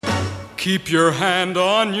Keep your hand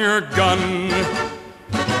on your gun.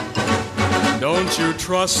 Don't you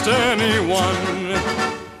trust anyone.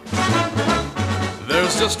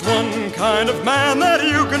 There's just one kind of man that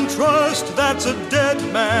you can trust. That's a dead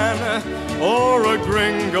man or a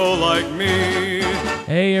gringo like me.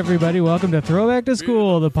 Hey everybody, welcome to Throwback to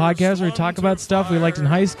School, the podcast where we talk about stuff we liked in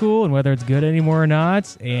high school and whether it's good anymore or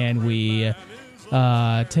not, and we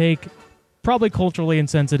take probably culturally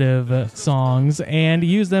insensitive songs and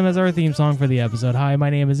use them as our theme song for the episode. Hi, my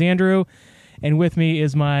name is Andrew, and with me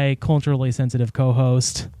is my culturally sensitive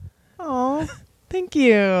co-host. Oh, thank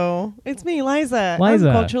you. It's me, Liza. Liza.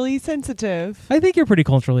 I'm culturally sensitive. I think you're pretty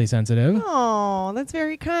culturally sensitive. Oh, that's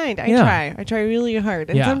very kind. I try really hard,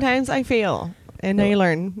 and sometimes I fail. And I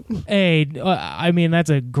learn. Hey, I mean, that's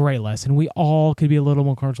a great lesson. We all could be a little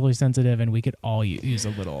more culturally sensitive, and we could all use a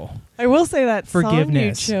little I will say that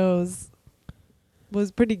forgiveness. Song you chose was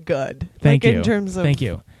pretty good. Thank you. In terms of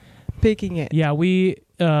picking it. Yeah, we,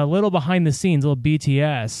 little behind the scenes, little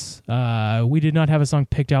BTS, we did not have a song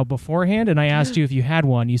picked out beforehand, and I asked you if you had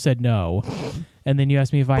one. You said no. And then you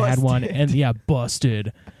asked me if I had one, and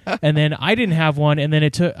busted. And then I didn't have one, and then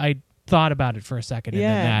I thought about it for a second, and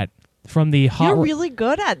then that. From the Hot You're really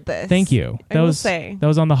good at this. Thank you. I will say. That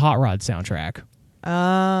was on the Hot Rod soundtrack.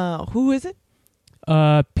 Who is it?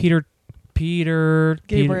 Peter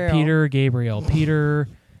Gabriel. Peter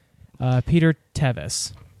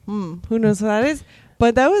Tevis. Who knows who that is?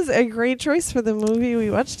 But that was a great choice for the movie we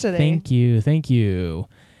watched today. Thank you.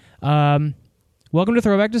 Welcome to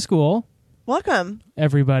Throwback to School. Welcome,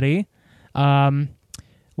 everybody. Liza,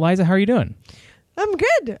 how are you doing? I'm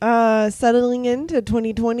good. Settling into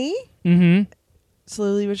 2020. Mm-hmm.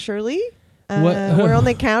 Slowly but surely. We're on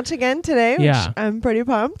the couch again today, which I'm pretty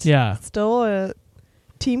pumped. Yeah. Still a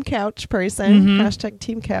team couch person. Hashtag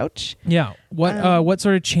team couch. Yeah. What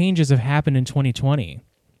sort of changes have happened in 2020?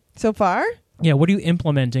 So far? Yeah. What are you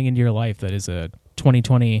implementing into your life that is a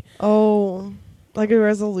 2020? Oh, like a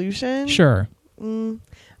resolution? Sure.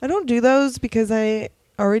 I don't do those because I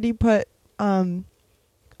already put a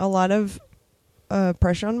lot of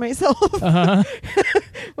pressure on myself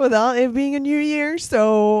without it being a new year,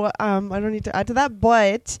 so I don't need to add to that.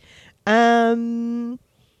 But I don't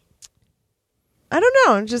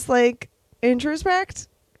know, just like introspecting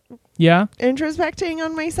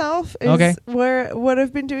on myself is what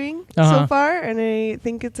I've been doing so far, and I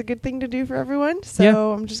think it's a good thing to do for everyone,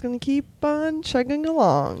 so I'm just gonna keep on chugging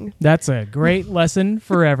along. That's a great lesson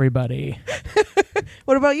for everybody.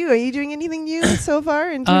 What about you? Are you doing anything new so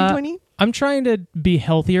far in 2020? I'm trying to be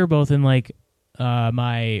healthier, both in like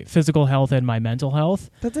my physical health and my mental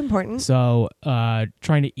health. That's important. So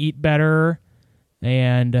trying to eat better,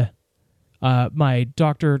 and my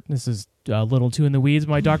doctor, this is a little too in the weeds,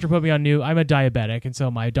 my doctor put me on I'm a diabetic, and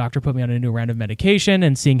so my doctor put me on a new round of medication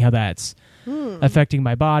and seeing how that's affecting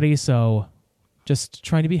my body. So just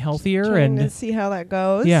trying to be healthier trying and to see how that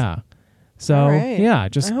goes. Yeah. So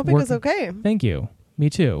just I hope it goes okay. Thank you. Me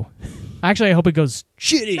too. Actually, I hope it goes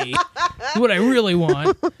shitty. That's what I really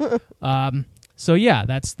want. So yeah,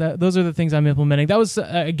 those are the things I'm implementing. That was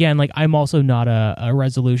again, like, I'm also not a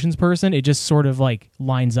resolutions person. It just sort of like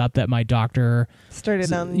lines up that my doctor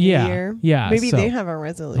started on the new year. Yeah. Maybe they have a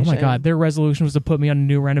resolution. Oh my God, their resolution was to put me on a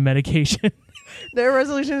new round of medication. Their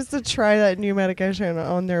resolution is to try that new medication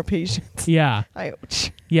on their patients. Yeah.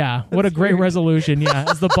 Ouch. Yeah. What a great resolution. Yeah.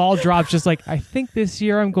 As the ball drops, just like, I think this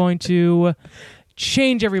year I'm going to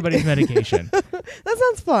change everybody's medication. That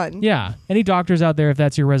sounds fun. Yeah. Any doctors out there, if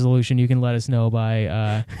that's your resolution, you can let us know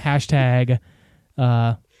by hashtag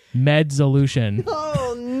medsolution.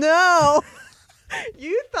 Oh, no.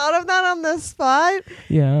 You thought of that on the spot?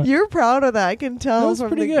 Yeah. You're proud of that. I can tell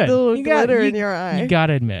from the little glitter in your eye. You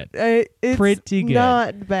gotta admit. It's pretty good.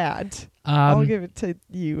 Not bad. I'll give it to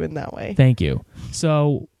you in that way. Thank you.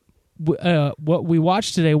 So what we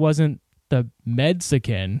watched today wasn't the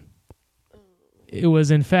Mexican. It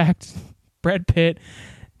was, in fact, Brad Pitt,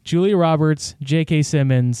 Julia Roberts, J.K.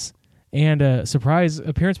 Simmons, and a surprise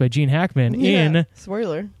appearance by Gene Hackman in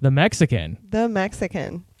spoiler. The Mexican. The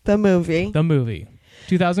Mexican. The movie.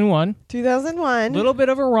 2001. 2001. Little bit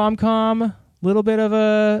of a rom-com, little bit of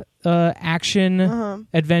a action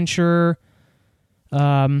adventure.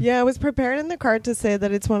 I was prepared in the card to say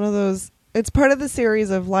that it's one of those. It's part of the series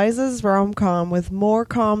of Liza's rom-com with more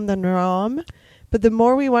com than rom. But the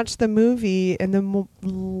more we watch the movie and the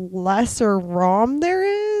lesser rom there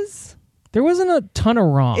is. There wasn't a ton of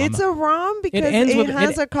rom. It's a rom because it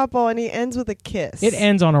has a couple and he ends with a kiss. It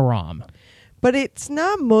ends on a rom. But it's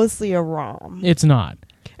not mostly a rom. It's not.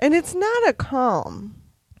 And it's not a com.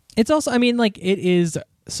 It's also, I mean, like, it is,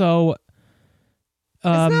 so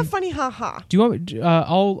It's not funny, haha. Do you want?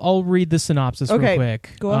 I'll read the synopsis real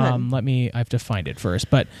quick. Go ahead. I have to find it first,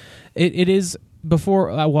 but it is before.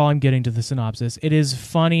 While I'm getting to the synopsis, it is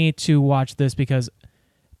funny to watch this because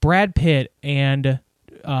Brad Pitt and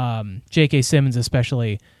J.K. Simmons,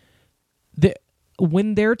 especially,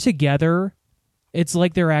 when they're together, it's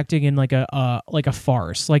like they're acting in like a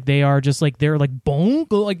farce. Like they are just like they're like boom,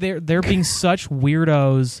 like they're being such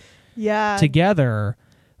weirdos. Yeah. Together,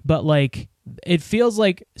 but like it feels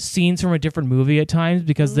like scenes from a different movie at times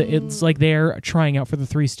because it's like they're trying out for the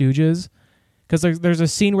Three Stooges. Because there's a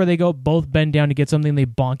scene where they go both bend down to get something, they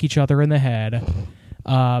bonk each other in the head.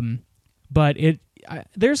 But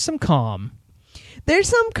there's some calm. There's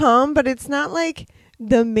some calm, but it's not like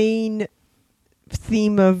the main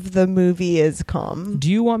theme of the movie is calm.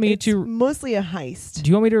 Do you want me it's to mostly a heist? Do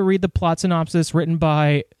you want me to read the plot synopsis written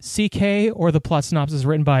by CK or the plot synopsis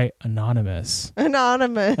written by Anonymous?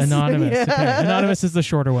 Anonymous. Yeah. Okay. Anonymous is the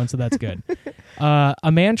shorter one, so that's good.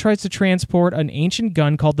 A man tries to transport an ancient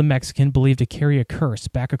gun called the Mexican, believed to carry a curse,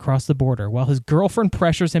 back across the border, while his girlfriend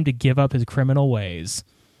pressures him to give up his criminal ways.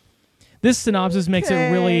 This synopsis makes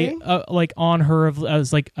it really like on her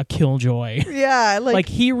as like a killjoy. Yeah, like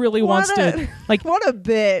he really wants to like what a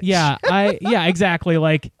bitch. Yeah, exactly.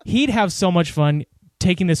 Like he'd have so much fun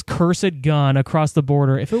taking this cursed gun across the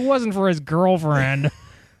border if it wasn't for his girlfriend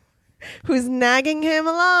who's nagging him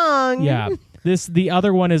along. Yeah. The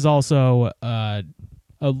other one is also a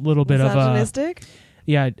little bit misogynistic?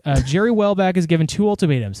 Jerry Welbeck is given 2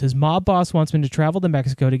 ultimatums. His mob boss wants him to travel to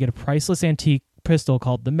Mexico to get a priceless antique pistol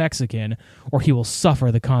called the Mexican, or he will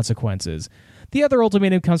suffer the consequences. The other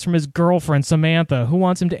ultimatum comes from his girlfriend, Samantha, who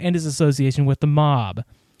wants him to end his association with the mob.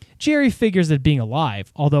 Jerry figures that being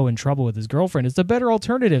alive, although in trouble with his girlfriend, is the better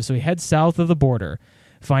alternative, so he heads south of the border.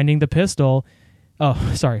 Finding the pistol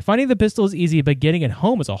is easy, but getting it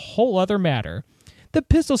home is a whole other matter. The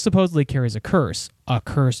pistol supposedly carries a curse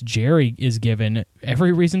Jerry is given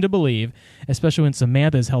every reason to believe, especially when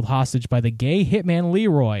Samantha is held hostage by the gay hitman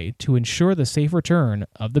Leroy to ensure the safe return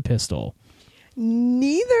of the pistol.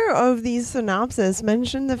 Neither of these synopses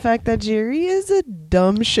mention the fact that Jerry is a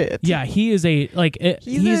dumb shit. Yeah, he is he's a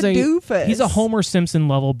doofus. He's a Homer Simpson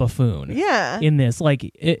level buffoon. Yeah. In this,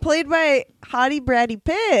 played by Hottie Braddy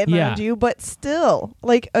Pitt, mind you, but still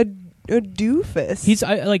like a doofus. He's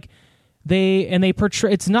they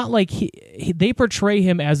portray. It's not like they portray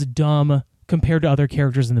him as dumb compared to other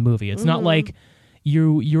characters in the movie. It's not like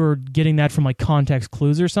you're getting that from like context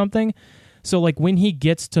clues or something. So like when he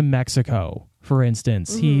gets to Mexico, for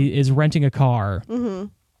instance, he is renting a car,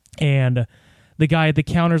 and the guy at the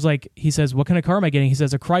counter's like, he says, "What kind of car am I getting?" He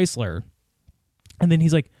says, "A Chrysler," and then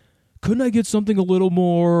he's like, "Couldn't I get something a little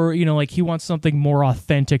more?" Like he wants something more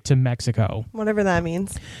authentic to Mexico, whatever that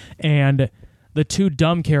means, and. The 2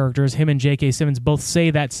 dumb characters, him and J.K. Simmons, both say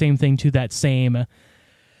that same thing to that same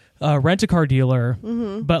rent-a-car dealer,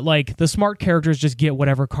 but like the smart characters just get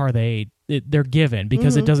whatever car they're given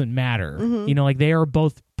because it doesn't matter. Like they are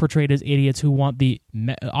both portrayed as idiots who want the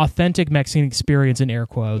authentic Mexican experience in air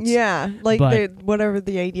quotes. Yeah, like whatever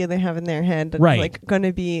the idea they have in their head, right? Like going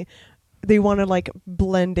to be, they want to like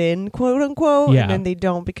blend in, quote unquote, and then they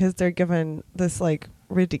don't because they're given this like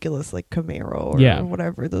ridiculous like Camaro or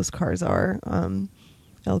whatever those cars are,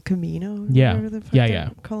 El Camino, whatever the fuck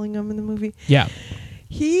they're calling them in the movie.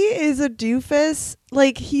 He is a doofus.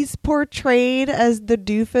 Like he's portrayed as the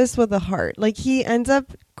doofus with a heart. Like he ends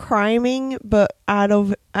up criming, but out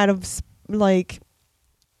of his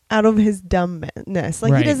dumbness.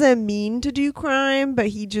 Like he doesn't mean to do crime, but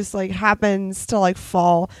he just like happens to like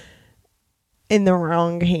fall in the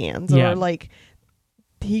wrong hands, or like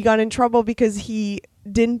he got in trouble because he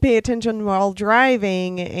didn't pay attention while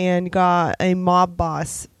driving and got a mob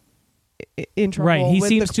boss in trouble. Right, he with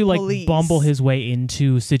seems the to police. Like bumble his way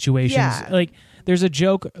into situations. Yeah. Like there's a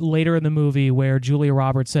joke later in the movie where Julia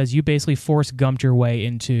Roberts says you basically Forrest Gumped your way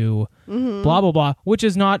into blah blah blah, which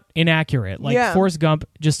is not inaccurate. Like Forrest Gump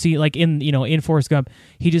in Forrest Gump,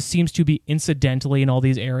 he just seems to be incidentally in all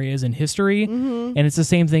these areas in history, and it's the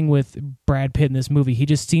same thing with Brad Pitt in this movie. He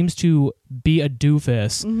just seems to be a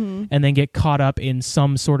doofus and then get caught up in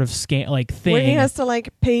some sort of thing where he has to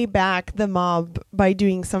like pay back the mob by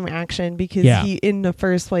doing some action because he in the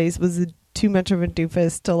first place was too much of a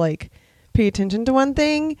doofus to like pay attention to one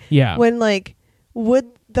thing. Yeah. When like, would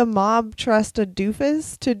the mob trust a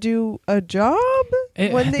doofus to do a job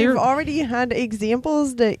when they've already had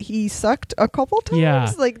examples that he sucked a couple times? Yeah.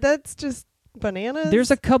 Like that's just bananas. There's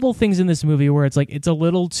a couple things in this movie where it's like it's a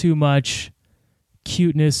little too much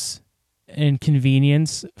cuteness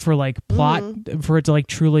inconvenience for like plot for it to like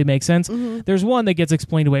truly make sense. There's one that gets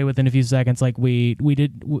explained away within a few seconds. Like we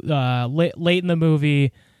did late in the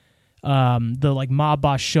movie, the like mob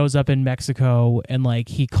boss shows up in Mexico and like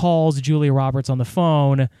he calls Julia Roberts on the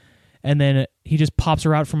phone, and then he just pops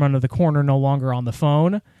her out from under the corner, no longer on the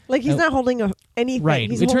phone. Like he's not holding anything. Right.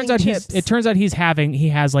 He's It turns out chips. he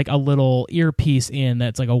has like a little earpiece in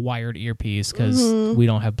that's like a wired earpiece because we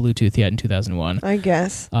don't have Bluetooth yet in 2001. I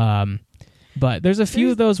guess. But there's a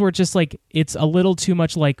few of those where it's just like it's a little too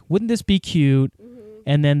much. Like, wouldn't this be cute?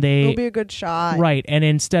 And then It'll be a good shot. right. And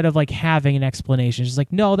instead of like having an explanation, it's just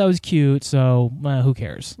like, no, that was cute. So who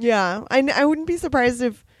cares? Yeah, I wouldn't be surprised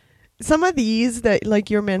if some of these that like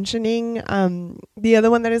you're mentioning. The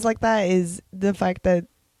other one that is like that is the fact that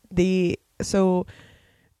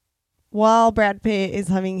while Brad Pitt is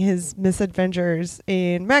having his misadventures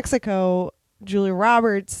in Mexico, Julia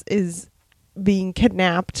Roberts is being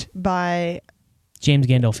kidnapped by James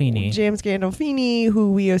Gandolfini,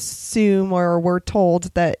 who we assume or we're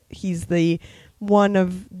told that he's one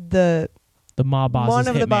of the mob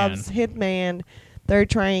boss's hitman. They're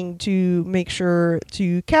trying to make sure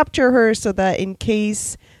to capture her so that in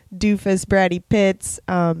case doofus Brady Pitts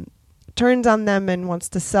turns on them and wants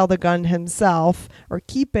to sell the gun himself or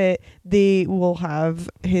keep it, they will have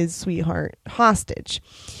his sweetheart hostage.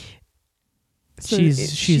 So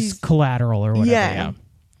she's collateral or whatever. Yeah.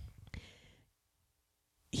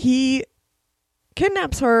 He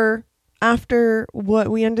kidnaps her after what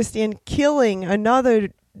we understand killing another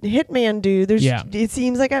hitman dude. It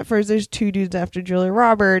seems like at first there's two dudes after Julia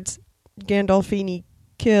Roberts. Gandolfini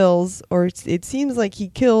kills, or it seems like he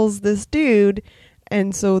kills this dude,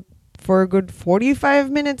 and so for a good 45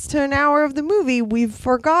 minutes to an hour of the movie, we've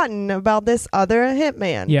forgotten about this other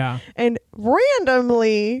hitman. Yeah. And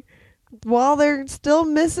randomly, while they're still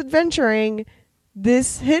misadventuring,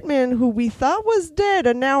 this hitman who we thought was dead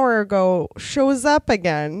an hour ago shows up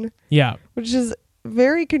again. Yeah. Which is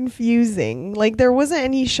very confusing. Like there wasn't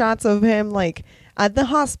any shots of him like at the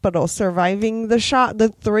hospital surviving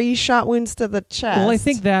the 3 shot wounds to the chest. Well, I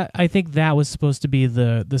think that was supposed to be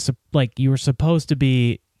the like you were supposed to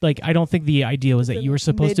be like, I don't think the idea was that you were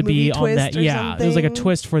supposed to be on that. Yeah. It was like a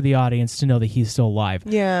twist for the audience to know that he's still alive.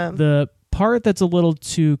 Yeah. The part that's a little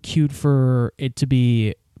too cute for it to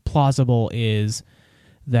be plausible is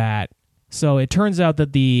that, so it turns out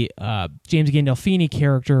that the James Gandolfini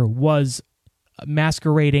character was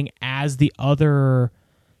masquerading as the other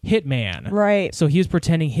hitman. Right. So he was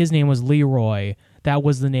pretending his name was Leroy. That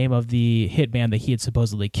was the name of the hitman that he had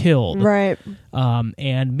supposedly killed. Right.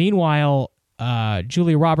 And meanwhile,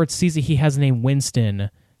 Julia Roberts sees that he has the name Winston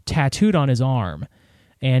tattooed on his arm.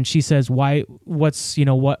 And she says, why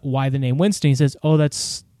the name Winston? He says, oh,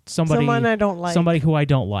 that's someone I don't like. Somebody who I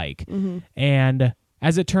don't like. And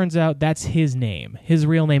as it turns out, that's his name. His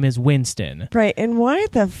real name is Winston. Right. And why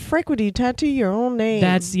the frick would you tattoo your own name?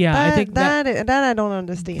 I think that I don't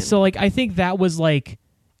understand. So like, I think that was like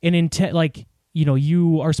an intent, like,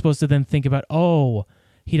 you are supposed to then think about, oh,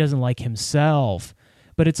 he doesn't like himself.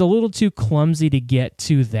 But it's a little too clumsy to get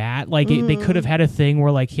to that. Like they could have had a thing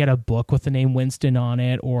where like he had a book with the name Winston on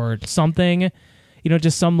it or something,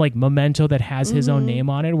 just some like memento that has his own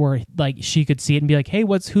name on it where like she could see it and be like, hey,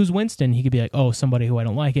 who's Winston? He could be like, oh, somebody who I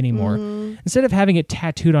don't like anymore. Instead of having it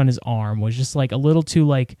tattooed on his arm was just like a little too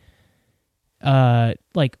like why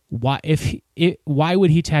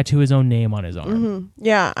would he tattoo his own name on his arm?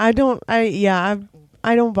 Yeah, I don't buy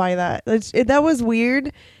that. That was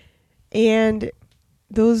weird. And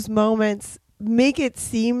those moments make it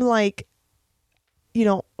seem like,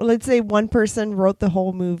 let's say one person wrote the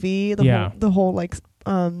whole movie, the whole like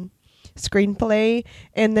screenplay,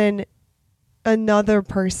 and then another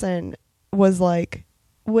person was like,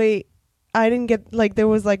 wait, I didn't get, like, there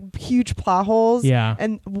was like huge plot holes. Yeah.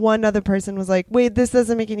 And one other person was like, wait, this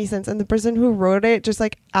doesn't make any sense. And the person who wrote it just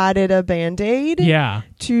like added a Band-Aid. Yeah.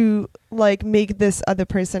 To like make this other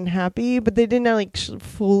person happy, but they didn't like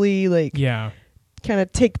fully like kind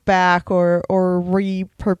of take back or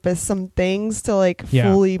repurpose some things to like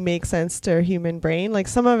fully make sense to a human brain. Like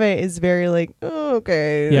some of it is very like, oh,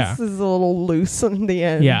 okay, this is a little loose in the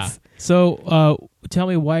end. Yeah. So tell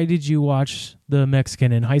me, why did you watch The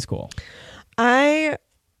Mexican in high school? I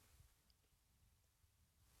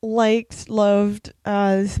loved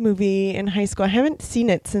this movie in high school. I haven't seen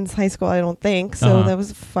it since high school, I don't think. So that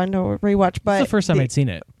was fun to rewatch. But it's the first time I'd seen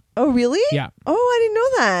it. Oh, really? Yeah. Oh, I didn't know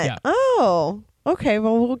that. Yeah. Oh, okay.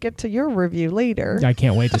 Well, we'll get to your review later. I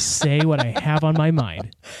can't wait to say what I have on my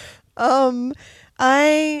mind.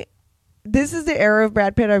 This is the era of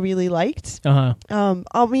Brad Pitt I really liked.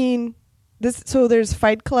 I mean, so there's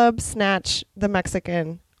Fight Club, Snatch, The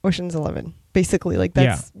Mexican, Ocean's 11. Basically, like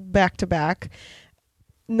that's back to back.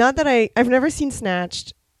 Not that I've never seen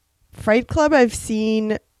Snatched. Fight Club I've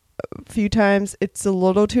seen a few times. It's a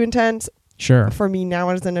little too intense. Sure. For me now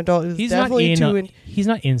as an adult, it was He's definitely he's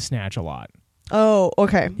not in Snatch a lot. Oh,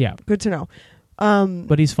 okay. Yeah. Good to know.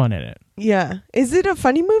 But he's fun in it. Yeah. Is it a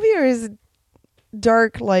funny movie or is it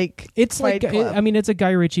dark like it's Fight like Club? it's a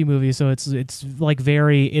Guy Ritchie movie, so it's like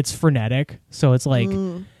it's frenetic. So it's like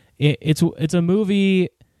it's a movie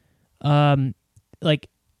like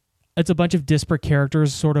it's a bunch of disparate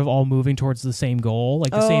characters sort of all moving towards the same goal,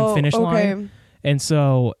 like the same finish line. And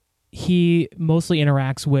so he mostly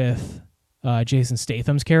interacts with Jason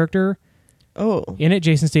Statham's character. Oh. In it,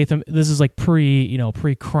 Jason Statham, this is like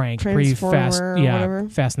pre-Crank, pre-Fast, whatever.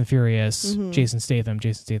 Fast and the Furious. Mm-hmm. Jason Statham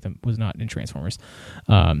was not in Transformers.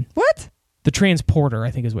 What? The Transporter,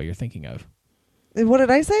 I think, is what you're thinking of. What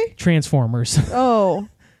did I say? Transformers. Oh,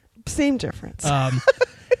 same difference.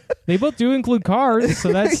 They both do include cars,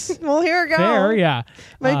 so that's well, here we go. fair, yeah.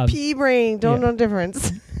 My pea brain don't know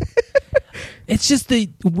difference. It's just the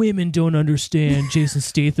women don't understand Jason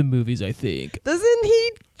Statham movies, I think. Doesn't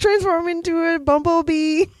he transform into a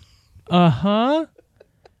bumblebee? Uh-huh.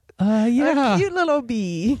 Yeah. A cute little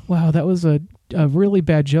bee. Wow, that was a really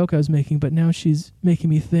bad joke I was making, but now she's making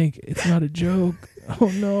me think it's not a joke. Oh,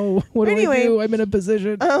 no. What do I do? I'm in a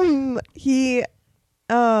position.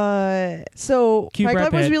 So Cute Fight Brad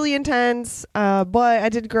Club was Pitt. really intense, but I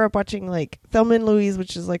did grow up watching like Thelma and Louise,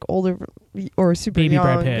 which is like older or super Baby young.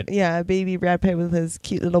 Brad Pitt. Yeah, baby Brad Pitt with his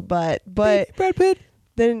cute little butt. But Baby Brad Pitt.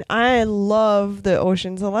 then I love the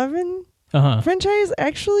Ocean's 11 Uh-huh. franchise,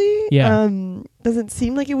 actually. Yeah. Doesn't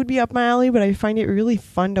seem like it would be up my alley, but I find it really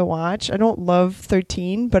fun to watch. I don't love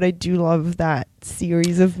 13, but I do love that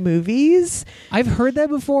series of movies. I've heard that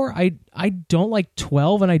before. I don't like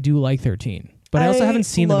 12, and I do like 13. But I also haven't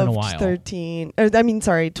seen them in a while. 13.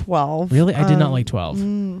 12. Really? I did not like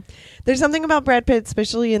 12. There's something about Brad Pitt,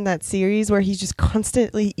 especially in that series, where he's just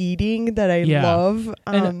constantly eating that I love.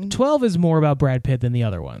 And 12 is more about Brad Pitt than the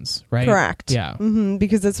other ones, right? Correct. Yeah.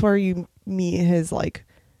 Because that's where you meet his like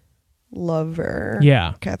lover.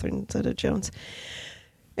 Yeah. Catherine Zeta-Jones.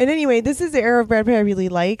 And anyway, this is the era of Brad Pitt I really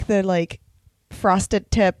like. The like frosted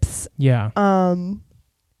tips. Yeah.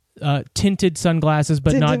 Tinted sunglasses,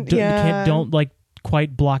 but don't like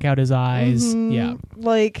quite block out his eyes. Mm-hmm. Yeah.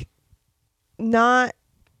 Like not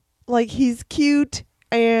like he's cute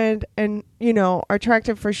and you know,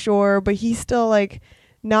 attractive for sure, but he's still like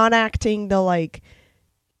not acting the like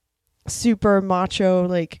super macho,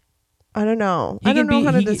 like I don't know. I don't know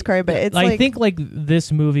how to describe it. It's I think like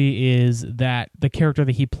this movie is that the character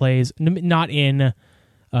that he plays, not in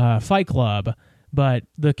Fight Club, but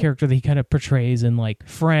the character that he kind of portrays in like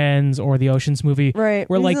Friends or the Ocean's movie, right?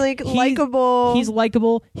 Where he's like likable. He's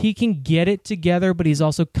likable. He can get it together, but he's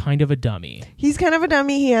also kind of a dummy. He's kind of a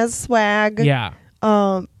dummy. He has swag. Yeah.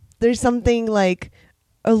 There's something like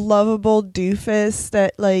a lovable doofus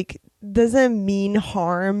that like doesn't mean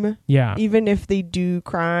harm. Yeah. Even if they do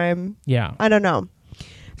crime. Yeah. I don't know.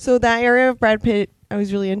 So that area of Brad Pitt, I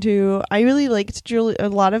was really into. I really liked a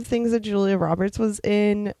lot of things that Julia Roberts was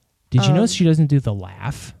in. Did you notice she doesn't do the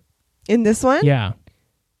laugh? In this one? Yeah.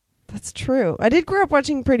 That's true. I did grow up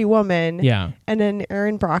watching Pretty Woman. Yeah. And then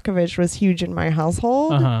Erin Brockovich was huge in my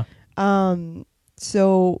household. Uh-huh.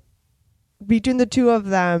 So between the two of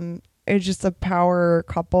them, it's just a power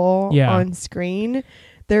couple on screen.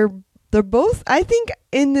 They're both, I think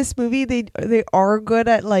in this movie, they are good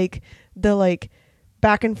at like the like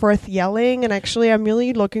back and forth yelling, and actually I'm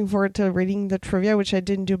really looking forward to reading the trivia, which I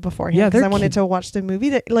didn't do beforehand because I wanted to watch the movie.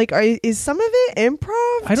 That like is some of it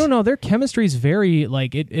improv? I don't know. Their chemistry is very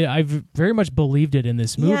like it. I've very much believed it in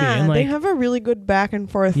this movie. Yeah, and like, they have a really good back and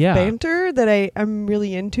forth banter that I'm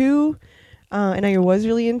really into, and I was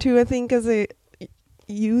really into. I think as a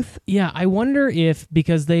youth. Yeah, I wonder if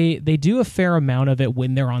because they do a fair amount of it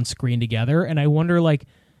when they're on screen together, and I wonder like.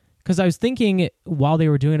 Because I was thinking while they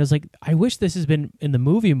were doing it, I was like, I wish this has been in the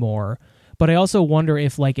movie more. But I also wonder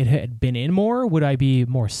if like it had been in more, would I be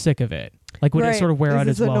more sick of it? Like would it sort of wear out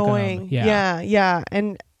its welcome? Annoying. Yeah.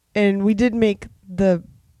 And we did make the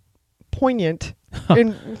poignant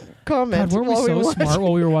in comments. God, weren't we so smart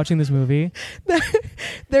while we were watching this movie?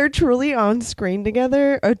 They're truly on screen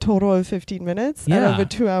together a total of 15 minutes out of a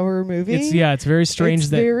 2-hour movie. It's very strange. It's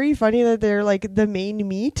very funny that they're like the main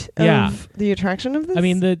meat of the attraction of this. I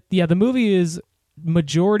mean, the movie is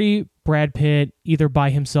majority Brad Pitt either by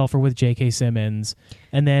himself or with J.K. Simmons,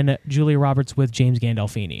 and then Julia Roberts with James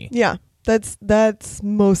Gandolfini. Yeah, that's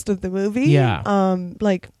most of the movie. Yeah,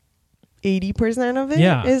 like 80% of it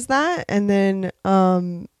is that, and then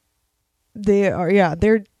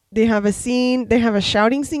they're they have a scene. They have a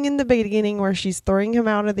shouting scene in the beginning where she's throwing him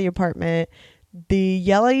out of the apartment. They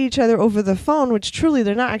yell at each other over the phone, which truly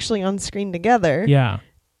they're not actually on screen together. Yeah.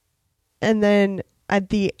 And then at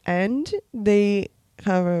the end, they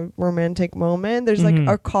have a romantic moment. There's like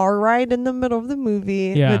a car ride in the middle of the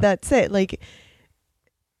movie. Yeah. But that's it. Like,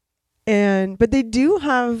 but they do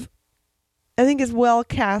have, I think it's well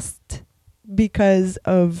cast because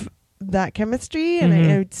of that chemistry. And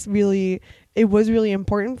it was really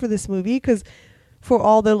important for this movie because for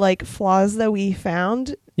all the like flaws that we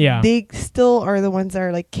found, they still are the ones that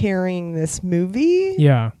are like carrying this movie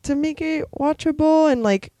to make it watchable, and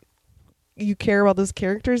like you care about those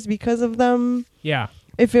characters because of them. Yeah.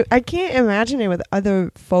 I can't imagine it with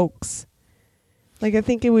other folks. Like, I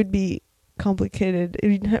think it would be complicated.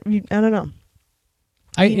 I don't know.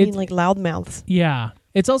 You need like loudmouths. Yeah.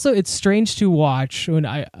 It's strange to watch when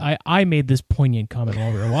I made this poignant comment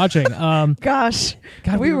while we were watching. Gosh,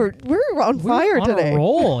 we were on fire today. On a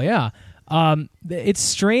roll, yeah. It's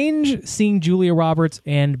strange seeing Julia Roberts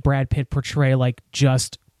and Brad Pitt portray like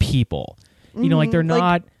just people. You know, like they're not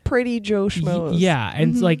like pretty Joe Schmoes. Yeah,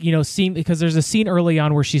 and it's like, you know, because there's a scene early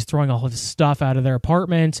on where she's throwing all of this stuff out of their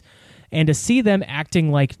apartment, and to see them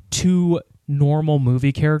acting like two normal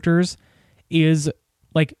movie characters is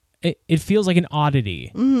like it feels like an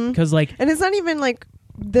oddity because like, and it's not even like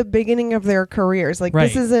the beginning of their careers. Like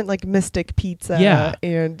this isn't like Mystic Pizza.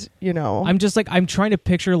 And you know, I'm just like, I'm trying to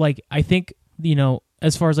picture, like, I think, you know,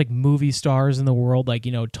 as far as like movie stars in the world, like,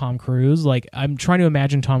 you know, Tom Cruise, like I'm trying to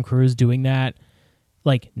imagine Tom Cruise doing that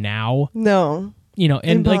like now. No, you know,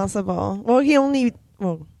 and impossible. Like,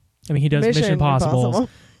 well, he does Mission Impossible.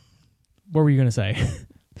 What were you gonna say?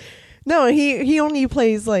 No, he only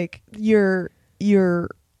plays like your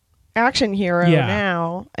action hero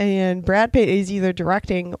now, and Brad Pitt is either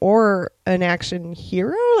directing or an action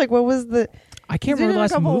hero. Like, what was I can't remember the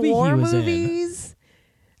last movie he was in.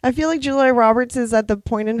 I feel like Julia Roberts is at the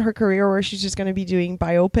point in her career where she's just going to be doing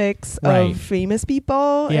biopics of famous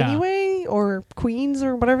people anyway, or queens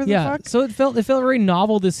or whatever the fuck. So it felt very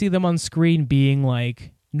novel to see them on screen being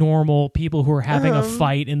like normal people who are having a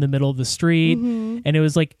fight in the middle of the street, and it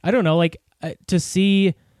was like, I don't know, like to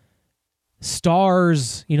see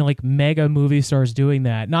stars, you know, like mega movie stars doing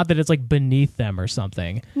that. Not that it's like beneath them or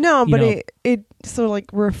something. No, but it's so like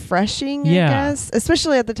refreshing, I guess.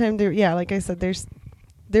 Especially at the time, like I said,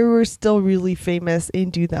 they were still really famous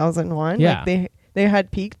in 2001. Yeah. Like they had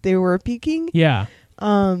peaked. They were peaking. Yeah.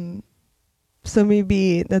 So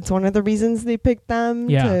maybe that's one of the reasons they picked them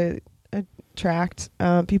to attract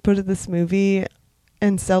people to this movie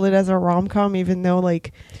and sell it as a rom-com, even though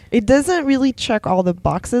like it doesn't really check all the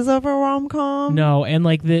boxes of a rom-com. No, and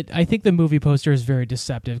like I think the movie poster is very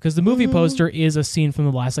deceptive because the movie poster is a scene from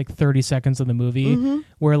the last like 30 seconds of the movie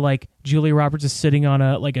where like Julia Roberts is sitting on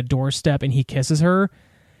a doorstep and he kisses her,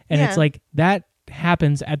 and it's like that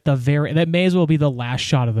happens at that may as well be the last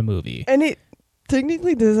shot of the movie, and it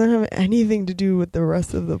technically doesn't have anything to do with the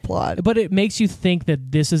rest of the plot. But it makes you think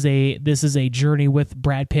that this is a journey with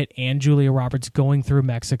Brad Pitt and Julia Roberts going through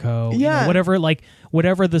Mexico. Yeah. You know,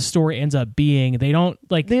 whatever the story ends up being, they don't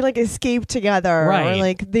like they like escape together, right? Or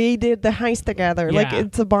like they did the heist together. Yeah. Like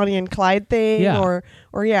it's a Bonnie and Clyde thing, or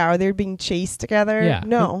they're being chased together. Yeah.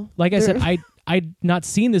 No. Like I said, I'd not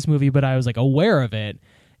seen this movie, but I was like aware of it,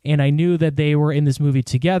 and I knew that they were in this movie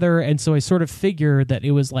together, and so I sort of figured that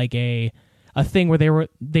it was like a thing where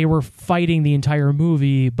they were fighting the entire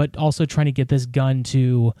movie, but also trying to get this gun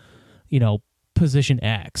to, you know, position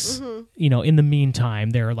X. You know, in the meantime,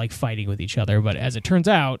 they're like fighting with each other. But as it turns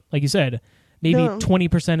out, like you said, maybe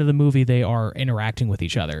 20% of the movie they are interacting with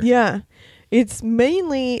each other. Yeah, it's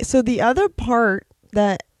mainly the other part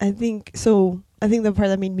that I think the part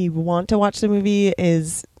that made me want to watch the movie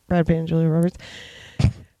is Brad Pitt and Julia Roberts.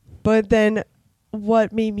 But then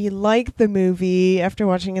what made me like the movie after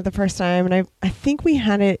watching it the first time, and I think we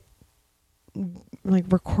had it like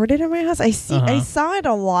recorded at my house. I saw it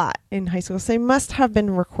a lot in high school, so it must have been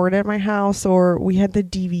recorded at my house, or we had the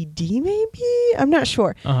DVD maybe. I'm not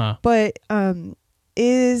sure. But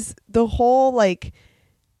is the whole like,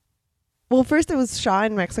 well, first it was shot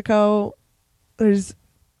in Mexico. There's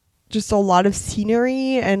just a lot of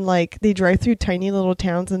scenery, and like they drive through tiny little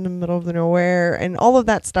towns in the middle of the nowhere, and all of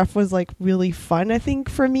that stuff was like really fun. I think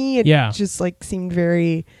for me, it just like seemed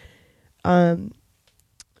very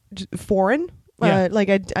foreign. Like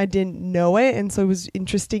I didn't know it, and so it was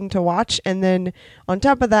interesting to watch. And then on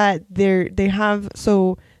top of that, they have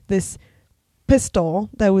this pistol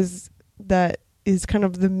that is kind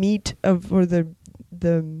of the meat of, or the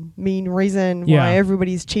main reason why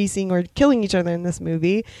everybody's chasing or killing each other in this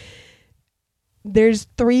movie. there's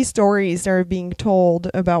 3 stories that are being told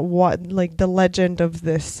about what, like, the legend of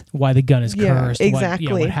this. Why the gun is Yeah, cursed.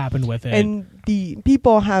 exactly. What happened with it. And the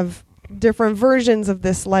people have different versions of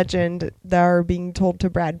this legend that are being told to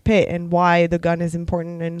Brad Pitt, and why the gun is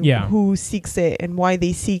important, and who seeks it and why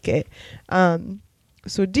they seek it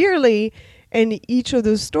so dearly. And each of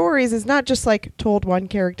those stories is not just like told one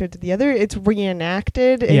character to the other, it's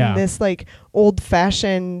reenacted in this like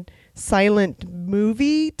old-fashioned silent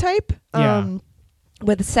movie type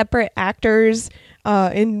with separate actors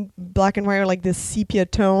in black and white, or like this sepia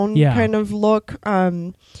tone kind of look,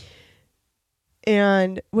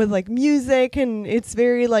 and with like music, and it's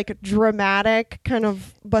very like dramatic, kind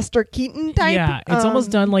of Buster Keaton type. Yeah, it's almost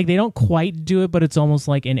done like, they don't quite do it, but it's almost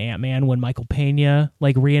like in Ant-Man when Michael Pena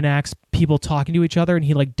like reenacts people talking to each other, and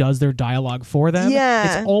he like does their dialogue for them.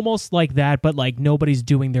 Yeah, it's almost like that, but like nobody's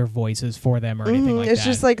doing their voices for them or anything like that. It's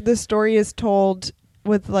just like the story is told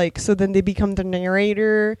with like, so then they become the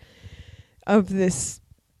narrator of this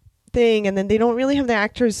thing, and then they don't really have the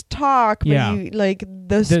actors talk, but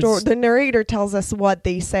the narrator tells us what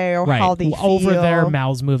they say or how they feel over their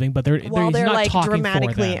mouths moving, but they're not like talking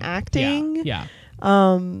dramatically for them. acting. Yeah.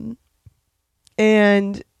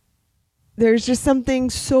 And there's just something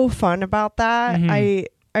so fun about that. Mm-hmm.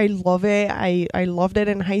 I love it. I loved it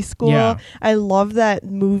in high school. Yeah. I love that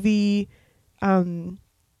movie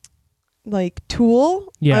like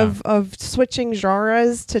tool of switching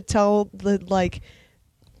genres to tell the like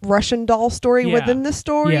Russian doll story within the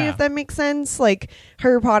story, if that makes sense. Like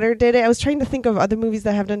Harry Potter did it. I was trying to think of other movies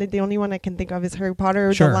that have done it. The only one I can think of is Harry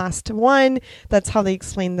Potter, the last one. That's how they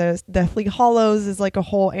explain the Deathly Hallows is like a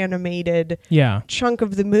whole animated chunk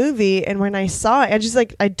of the movie. And when I saw it, I just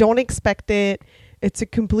like, I don't expect it. It's a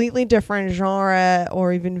completely different genre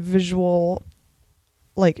or even visual.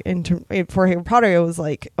 Like for Harry Potter, it was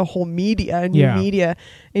like a whole new media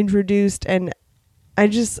introduced, and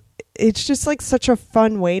it's just like such a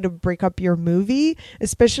fun way to break up your movie,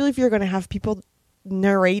 especially if you're going to have people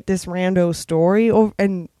narrate this rando story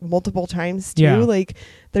and multiple times too. Like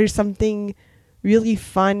there's something really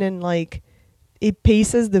fun, and like it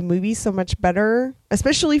paces the movie so much better,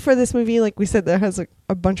 especially for this movie. Like we said, that has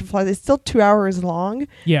a bunch of flaws. It's still 2 hours long,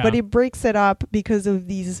 but it breaks it up because of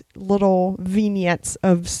these little vignettes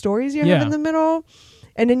of stories you have in the middle.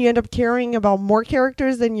 And then you end up caring about more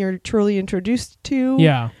characters than you're truly introduced to.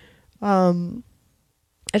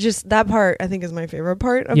 It's just that part I think is my favorite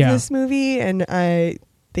part of this movie, and I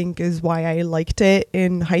think is why I liked it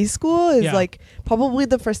in high school, is like probably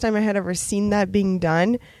the first time I had ever seen that being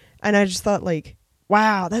done, and I just thought like,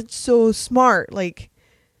 wow, that's so smart. Like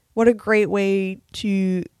what a great way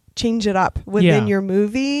to change it up within your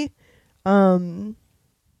movie, and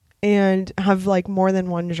have like more than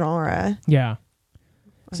one genre.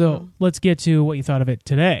 So let's get to what you thought of it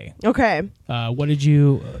today. Okay. What did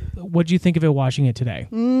you think of it watching it today?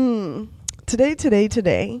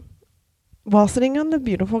 Today. While sitting on the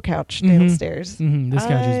beautiful couch downstairs. This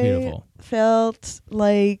couch is beautiful. Felt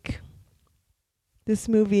like this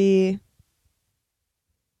movie.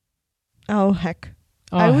 Oh heck.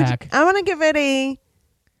 I'm gonna give it a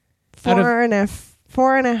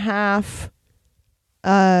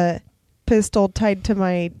 4.5 pistol tied to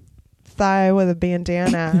my thigh with a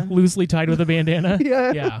bandana. Loosely tied with a bandana.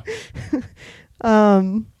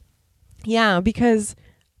 Because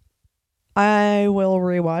I will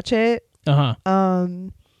rewatch it. I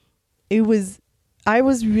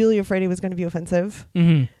was really afraid it was going to be offensive.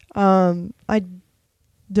 I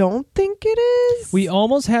don't think it is. We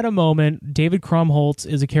almost had a moment. David Krumholtz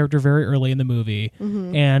is a character very early in the movie,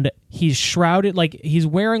 and he's shrouded, like he's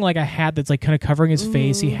wearing like a hat that's like kind of covering his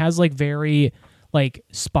face. He has like very like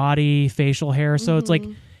spotty facial hair, so it's like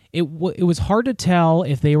it was hard to tell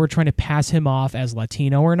if they were trying to pass him off as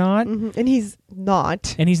Latino or not. And he's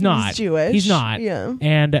not. He's Jewish. He's not.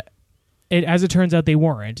 And as it turns out, they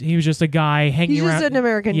weren't. He was just a guy hanging around. He's just an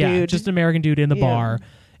American dude. Just an American dude in the bar.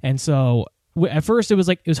 And so at first it was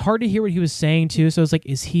hard to hear what he was saying too. So it's like,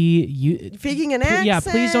 is he faking an accent? Yeah,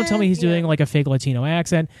 please don't tell me he's doing like a fake Latino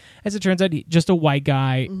accent. As it turns out, just a white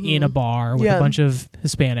guy in a bar with a bunch of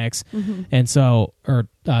Hispanics and so or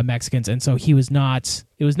Mexicans, and so he was not.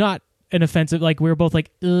 It was not an offensive. Like we were both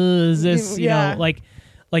like, is this you know like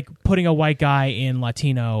putting a white guy in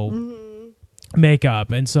Latino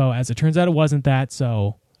makeup? And so as it turns out, it wasn't that.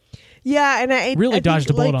 So and I really dodged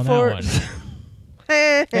a bullet on that one.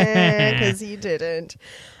 Because he didn't.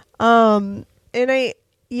 And I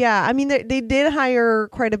mean, they did hire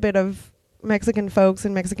quite a bit of Mexican folks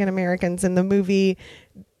and Mexican Americans in the movie.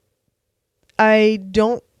 I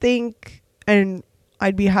don't think, and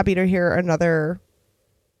I'd be happy to hear another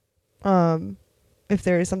if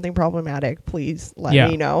there is something problematic, please let Yeah.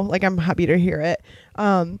 me know. Like, I'm happy to hear it.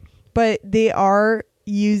 But they are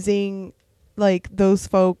using like those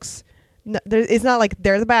folks. It's not like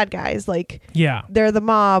they're the bad guys. Like, Yeah. they're the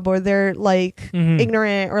mob, or they're like Mhm.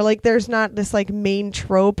 ignorant, or like there's not this like main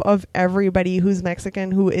trope of everybody who's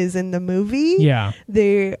Mexican who is in the movie. Yeah.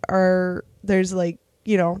 There's like,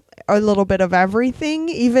 you know, a little bit of everything.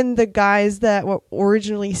 Even the guys that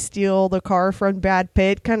originally steal the car from Brad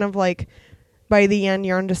Pitt, kind of like by the end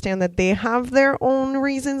you understand that they have their own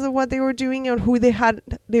reasons of what they were doing and who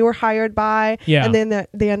they were hired by. Yeah. And then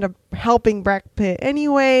they end up helping Brad Pitt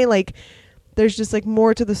anyway. Like, there's just like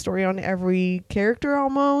more to the story on every character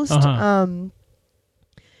almost.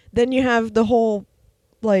 Then you have the whole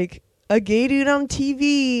like a gay dude on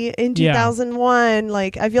TV in 2001.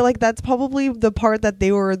 Like, I feel like that's probably the part that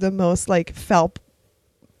they were the most like felt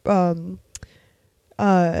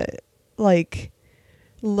like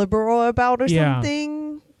liberal about or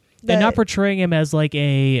something. And not portraying him as like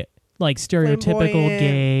a stereotypical Flamboyant.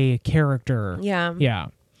 gay character. Yeah. Yeah.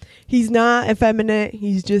 He's not effeminate.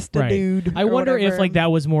 He's just a Right. dude. I or wonder if whatever. like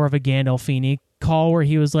that was more of a Gandolfini call where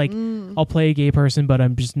he was like, I'll play a gay person, but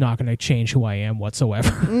I'm just not going to change who I am whatsoever.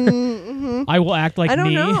 I will act like I don't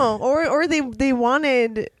me. know. Or they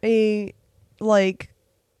wanted a like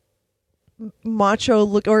macho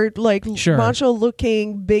look, or like Sure. macho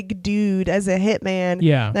looking big dude as a hitman.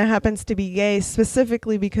 Yeah. That happens to be gay,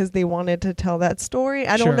 specifically because they wanted to tell that story.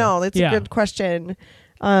 I Sure. don't know. That's Yeah. a good question.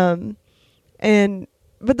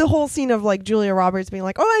 But the whole scene of like Julia Roberts being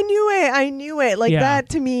like, "Oh, I knew it," like Yeah. that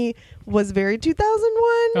to me was very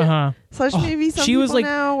 2001. Uh-huh. Slash maybe some she was people like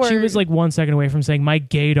now. she was like 1 second away from saying my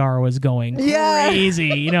gaydar was going Yeah. crazy.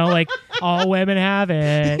 You know, like all women have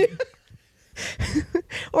it.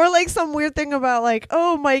 or like some weird thing about like,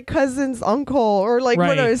 oh, my cousin's uncle, or like Right.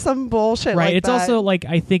 whatever, some bullshit Right. like It's that. also like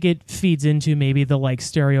I think it feeds into maybe the like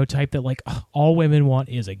stereotype that like all women want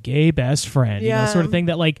is a gay best friend. You know, Yeah. sort of thing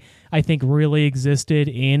that like I think really existed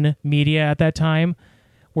in media at that time,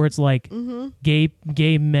 where it's like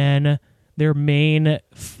gay men, their main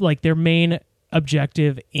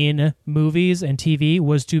objective in movies and TV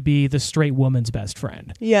was to be the straight woman's best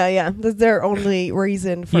friend. yeah, that's their only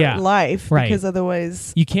reason for Yeah. life, Right. because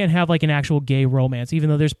otherwise, You can't have like an actual gay romance, even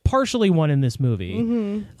though there's partially one in this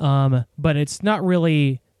movie. But it's not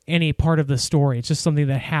really any part of the story. It's just something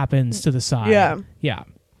that happens to the side. Yeah. Yeah.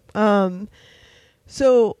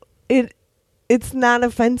 so it's not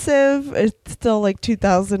offensive. It's still like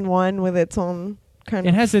 2001 with its own kind It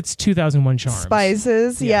of has its 2001 charms.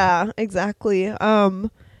 spices. Yeah. Yeah, exactly.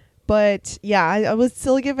 But yeah, I would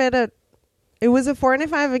still give it it was a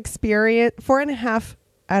 4.5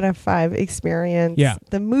 out of 5 experience. Yeah.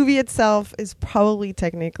 The movie itself is probably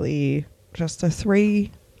technically just a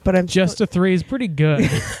 3, but I'm Just a 3 is pretty good.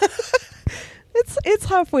 it's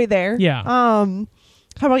halfway there. Yeah.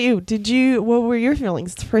 How about you? What were your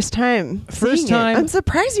feelings the first time? First seeing it? time- I'm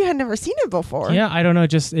surprised you had never seen it before. Yeah, I don't know.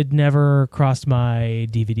 Just it never crossed my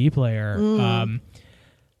DVD player.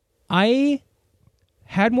 I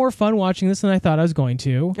had more fun watching this than I thought I was going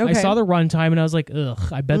to. I Okay. saw the runtime and I was like, ugh,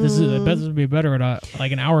 I bet this would be better at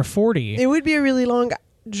like an hour 40. It would be a really long,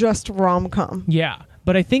 just rom-com. Yeah,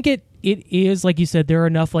 but I think it is, like you said, there are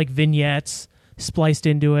enough like vignettes spliced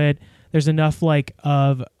into it. There's enough like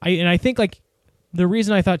I think like the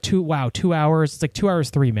reason I thought 2 hours, it's like 2 hours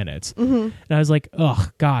 3 minutes, and I was like, oh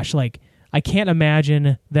gosh, like I can't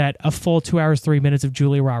imagine that a full 2 hours 3 minutes of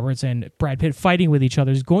Julia Roberts and Brad Pitt fighting with each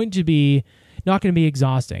other is not going to be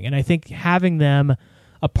exhausting. And I think having them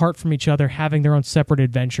apart from each other, having their own separate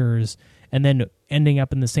adventures, and then ending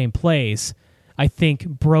up in the same place, I think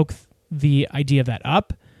broke the idea of that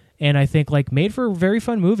up, and I think like made for a very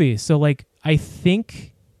fun movie. So like I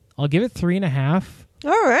think I'll give it 3.5.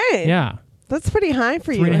 All right. Yeah, That's pretty high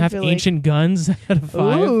for you. 3.5 I feel ancient guns out of 5.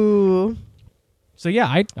 like. Ooh, So yeah,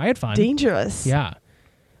 I had fun. dangerous. Yeah.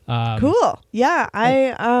 Cool. Yeah,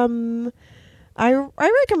 I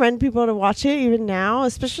recommend people to watch it even now,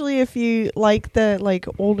 especially if you like the like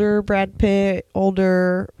older Brad Pitt,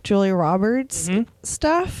 older Julia Roberts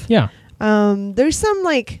stuff. Yeah. There's some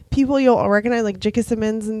like people you'll recognize, like J.K.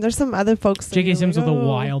 Simmons, and there's some other folks. that J.K. you're Simmons like, with a "Oh."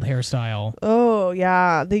 wild hairstyle. Oh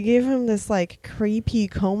yeah, they gave him this like creepy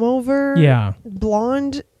comb over, Yeah.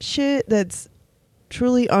 blonde shit that's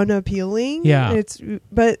truly unappealing. Yeah.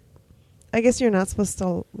 But I guess you're not supposed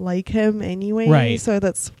to like him anyway, Right. so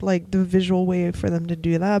that's like the visual way for them to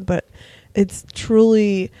do that. But it's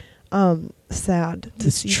truly sad. To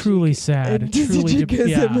It's see truly sad. to see Truly, J.K.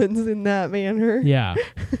 yeah. Simmons in that manner. Yeah.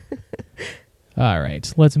 All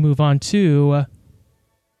right. Let's move on to.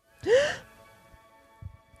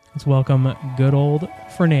 Let's welcome good old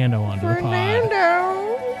Fernando onto the pod. Fernando.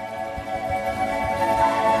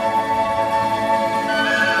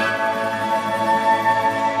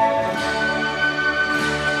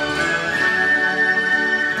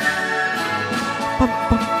 Come,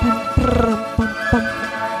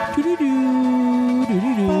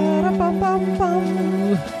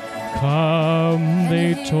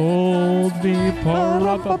 they told me.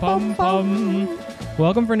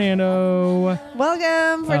 Welcome, Fernando.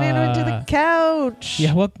 Welcome, Fernando, to the couch.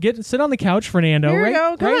 Yeah, well, sit on the couch, Fernando. Here we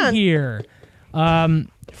go. Come on. Here.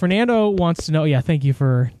 Fernando wants to know. Yeah, thank you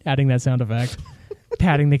for adding that sound effect.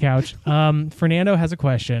 Patting the couch. Fernando has a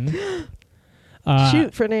question.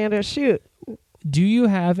 Shoot, Fernando, shoot. Do you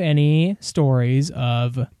have any stories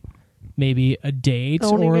of maybe a date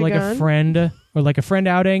or like a friend or like a friend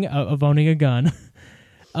outing of owning a gun,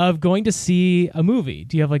 of going to see a movie?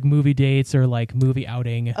 Do you have like movie dates or like movie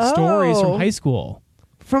outing stories from high school?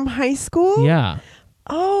 From high school? Yeah.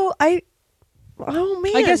 Oh man.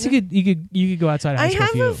 I guess you could go outside of high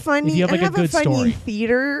school. If you have like a good story.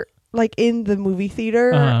 Theater, like in the movie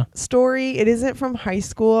theater story. It isn't from high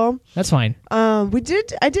school. That's fine.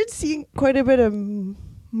 I did see quite a bit of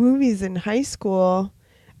movies in high school,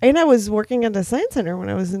 and I was working at the Science Center when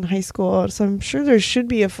I was in high school, so I'm sure there should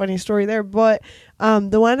be a funny story there. But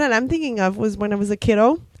the one that I'm thinking of was when I was a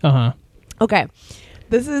kiddo. Okay,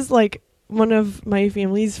 this is like one of my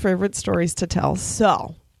family's favorite stories to tell.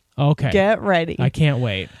 So okay, get ready. I can't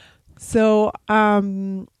wait. So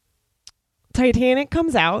Titanic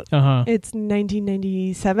comes out. It's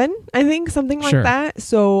 1997, I think, something like that.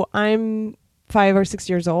 So I'm 5 or 6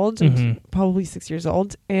 years old, probably 6 years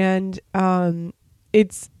old, and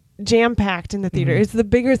it's jam-packed in the theater. It's the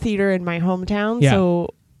bigger theater in my hometown, so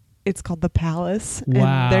it's called the Palace.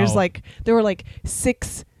 Wow. And there were like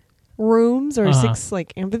 6 rooms or 6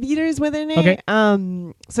 like amphitheaters within it. Okay.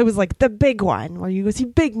 So it was like the big one where you go see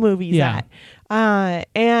big movies at.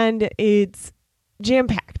 And it's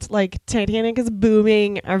jam-packed. Like Titanic is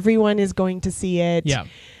booming. Everyone is going to see it. Yeah.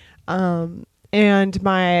 And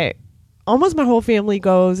almost my whole family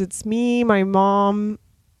goes. It's me, my mom,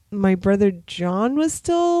 my brother John was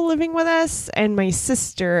still living with us, and my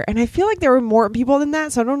sister. And I feel like there were more people than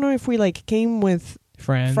that, so I don't know if we like came with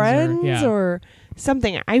friends or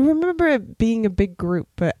something. I remember it being a big group,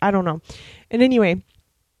 but I don't know. And anyway,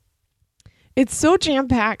 it's so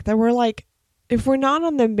jam-packed that we're like, if we're not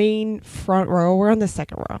on the main front row, we're on the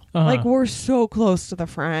second row. Like, we're so close to the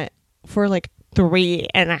front for like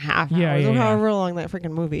 3.5 hours or however long that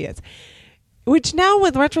freaking movie is. Which now,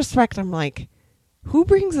 with retrospect, I'm like, who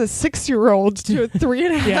brings a 6-year-old to a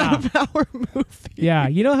 3.5 hour movie? Yeah,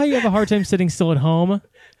 you know how you have a hard time sitting still at home?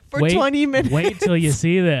 For 20 minutes. Wait till you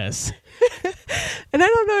see this. And I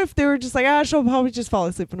don't know if they were just like, she'll probably just fall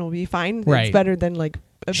asleep and it'll be fine. Right. It's better than like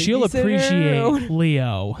a She'll appreciate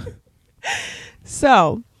Leo.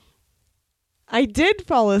 So, I did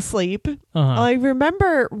fall asleep. I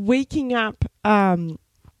remember waking up. I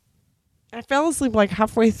fell asleep like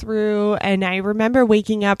halfway through, and I remember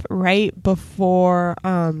waking up right before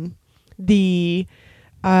the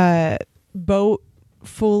boat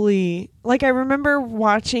fully. Like, I remember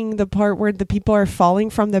watching the part where the people are falling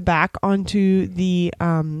from the back onto the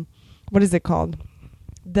what is it called?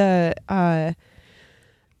 The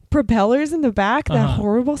propellers in the back. That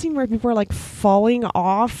horrible scene where people are like falling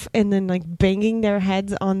off and then like banging their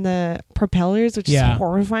heads on the propellers, which is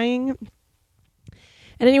horrifying.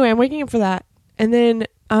 And anyway, I'm waking up for that. And then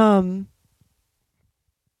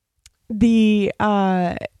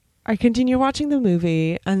I continue watching the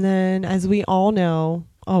movie, and then, as we all know,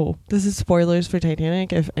 this is spoilers for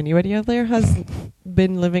Titanic. If anybody out there has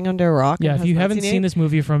been living under a rock, if you haven't seen this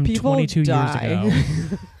movie from 22 years ago,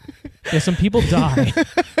 some people die.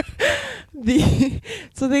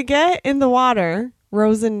 So they get in the water,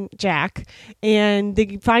 Rose and Jack, and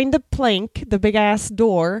they find the plank, the big ass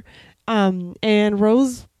door, and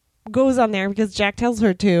Rose goes on there because Jack tells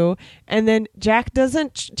her to, and then Jack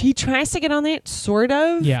doesn't. He tries to get on it, sort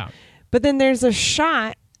of. Yeah. But then there's a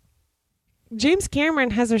shot. James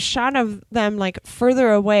Cameron has a shot of them like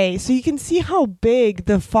further away, so you can see how big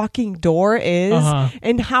the fucking door is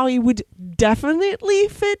and how he would definitely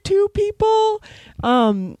fit 2 people.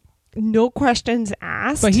 No questions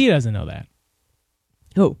asked. But he doesn't know that.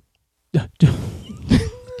 Who?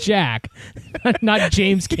 Jack, not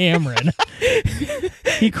James Cameron.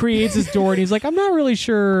 He creates his door and he's like, I'm not really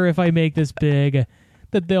sure if I make this big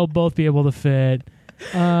that they'll both be able to fit.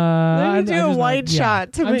 Let me do a wide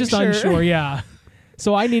shot to make sure. I'm just unsure, yeah.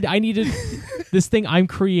 So I need to, this thing I'm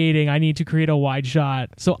creating, I need to create a wide shot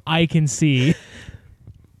so I can see.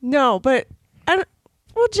 No, but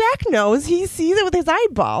well, Jack knows. He sees it with his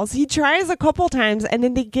eyeballs. He tries a couple times, and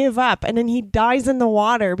then they give up, and then he dies in the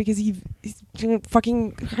water because he's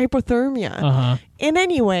fucking hypothermia. And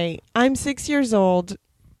anyway, I'm 6 years old.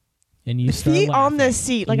 And you start feet laughing. On the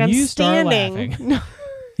seat, like I'm standing.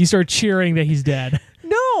 You start cheering that he's dead.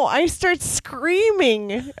 No, I start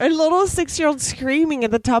screaming. A little 6-year-old screaming at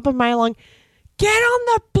the top of my lung. Get on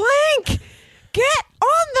the plank! Get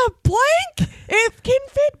on the plank! It can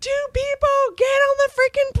fit 2 people. Get on the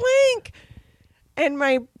freaking plank! And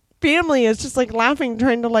my family is just like laughing,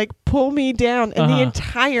 trying to like pull me down. And the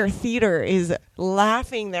entire theater is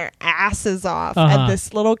laughing their asses off at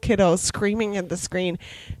this little kiddo screaming at the screen.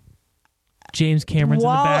 James Cameron's in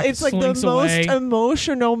the back. It's like the away. most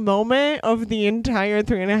emotional moment of the entire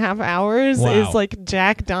 3.5 hours is like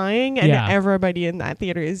Jack dying, and everybody in that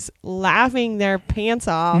theater is laughing their pants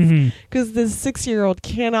off because this 6-year-old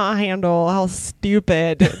cannot handle how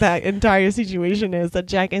stupid that entire situation is that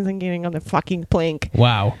Jack isn't getting on the fucking plank.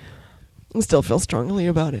 Wow. I still feel strongly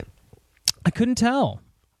about it. I couldn't tell.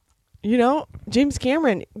 You know, James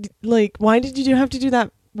Cameron, like, why did you have to do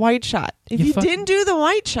that wide shot? If you didn't do the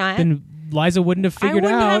wide shot, then Liza wouldn't have figured it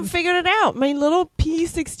out. I wouldn't have figured it out. My little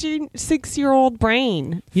P6-year-old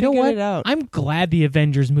brain. You know what? It out. I'm glad the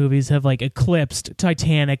Avengers movies have like eclipsed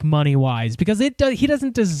Titanic money-wise because he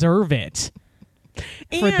doesn't deserve it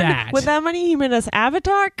for that. With that money, he made us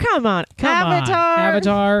Avatar. Come on,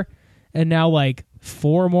 Avatar, and now like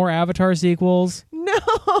 4 more Avatar sequels. No.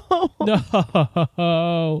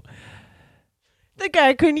 The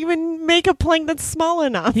guy couldn't even make a plank that's small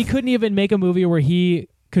enough. He couldn't even make a movie where he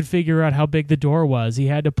could figure out how big the door was. He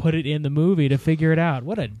had to put it in the movie to figure it out.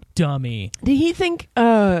 What a dummy. Did he think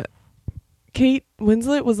Kate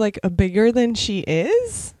Winslet was like a bigger than she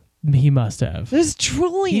is? He must have. There's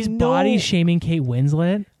truly He's body shaming Kate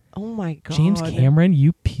Winslet. Oh my God. James Cameron,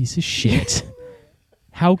 you piece of shit.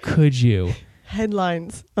 How could you?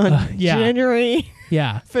 Headlines on January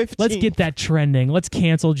 15th. Let's get that trending. Let's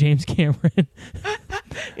cancel James Cameron.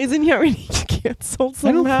 Isn't he already canceled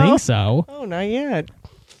somehow? I don't think so. Oh, not yet.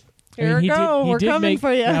 Here we go. We're coming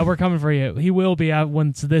for you. Yeah, we're coming for you. He will be out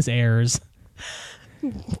once this airs.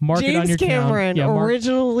 Mark it on your Cameron calendar.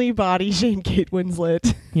 originally body shamed Kate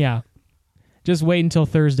Winslet. Yeah. Just wait until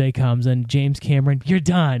Thursday comes and James Cameron, you're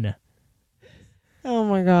done. Oh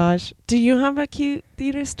my gosh. Do you have a cute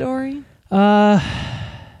theater story? No,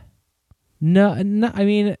 I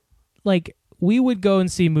mean, like, we would go and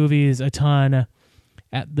see movies a ton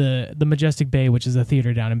at the Majestic Bay, which is a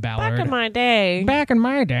theater down in Ballard. Back in my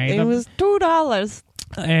day. It was $2.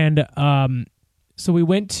 And so we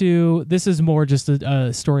went to, this is more just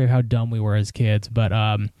a story of how dumb we were as kids, but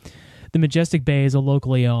the Majestic Bay is a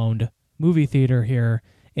locally owned movie theater here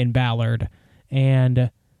in Ballard.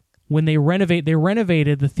 And when they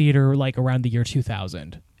renovated the theater like around the year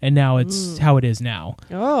 2000. And now it's how it is now.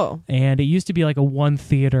 Oh. And it used to be like a one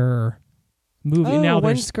theater movie. Now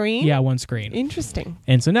one screen? Yeah, one screen. Interesting.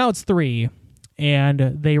 And so now it's 3. And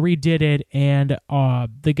they redid it. And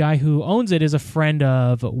the guy who owns it is a friend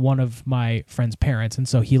of one of my friend's parents. And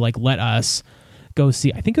so he like let us go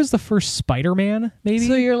see, I think it was the first Spider-Man, maybe?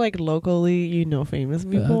 So you're like locally, famous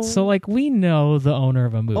people? So like we know the owner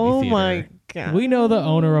of a movie theater. Oh my God. We know the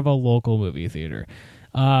owner of a local movie theater.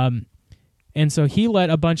 And so he let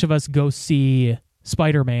a bunch of us go see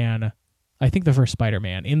Spider-Man, I think the first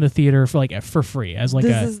Spider-Man, in the theater for free as like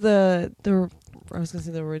this is the I was gonna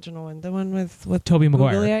say the original one, the one with Tobey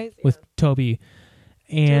Maguire, googly eyes? with Tobey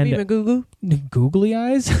and Tobey Magugu. Googly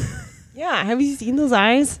eyes. Yeah, have you seen those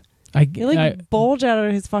eyes? They bulge out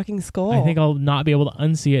of his fucking skull. I think I'll not be able to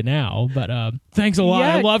unsee it now, but thanks a lot.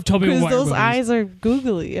 Yeah, I love Tobey Maguire. Because those eyes are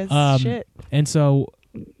googly as shit. And so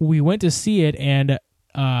we went to see it, and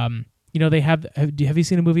they have you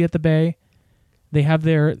seen a movie at the Bay? They have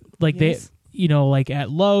their yes. like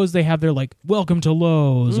at Lowe's, they have their like welcome to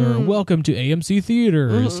Lowe's or welcome to AMC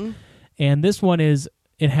theaters. And this one has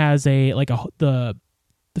the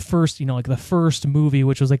first, the first movie,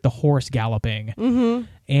 which was like the horse galloping.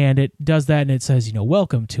 And it does that and it says,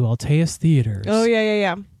 welcome to Alteus Theaters. Oh,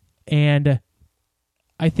 yeah. And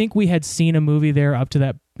I think we had seen a movie there up to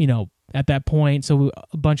that, at that point. So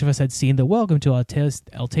a bunch of us had seen the welcome to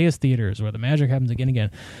Alteus Theaters where the magic happens again and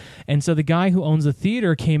again. And so the guy who owns the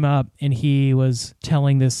theater came up and he was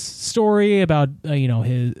telling this story about,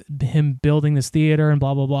 him building this theater and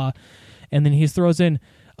blah, blah, blah. And then he throws in,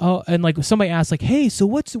 oh, and like somebody asked like, hey, so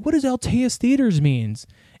what does Alteus Theaters means?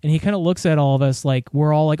 And he kind of looks at all of us like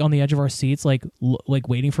we're all like on the edge of our seats, like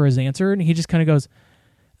waiting for his answer. And he just kind of goes,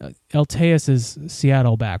 Alteus is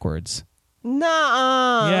Seattle backwards.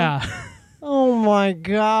 Nuh-uh. Yeah. Oh my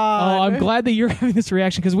God. Oh, I'm glad that you're having this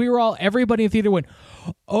reaction because everybody in the theater went,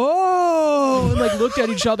 oh, and like looked at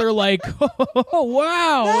each other like, oh,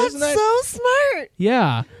 wow. That's so smart.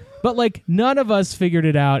 Yeah. But like none of us figured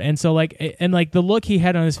it out. And so like the look he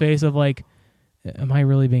had on his face of like, am I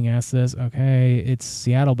really being asked this? Okay, it's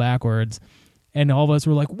Seattle backwards. And all of us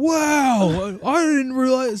were like, wow, I didn't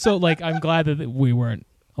realize. So, like, I'm glad that we weren't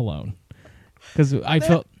alone. Because I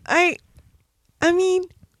felt... I mean,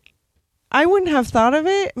 I wouldn't have thought of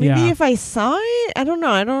it. Maybe if I saw it. I don't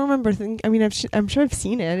know. I don't remember. I'm sure I've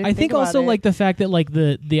seen it. I think also, like, the fact that, like,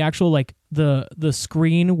 the actual, like, the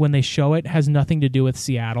screen when they show it has nothing to do with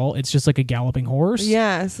Seattle. It's just, like, a galloping horse.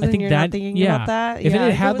 Yeah, so I think you're that, not thinking about that. If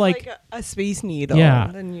it had, was like a Space Needle,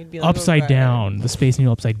 then you'd be like, upside okay. down. The Space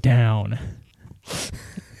Needle upside down.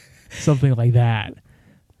 Something like that.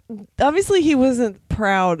 Obviously, he wasn't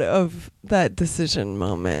proud of that decision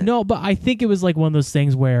moment. No, but I think it was like one of those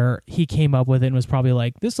things where he came up with it and was probably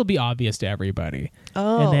like, this will be obvious to everybody.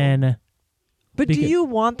 Oh. And then... But do you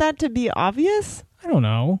want that to be obvious? I don't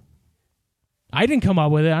know. I didn't come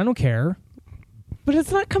up with it. I don't care. But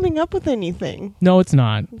it's not coming up with anything. No, it's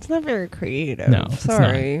not. It's not very creative. No,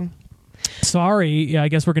 sorry. Sorry. Yeah, I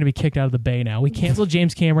guess we're going to be kicked out of the Bay now. We canceled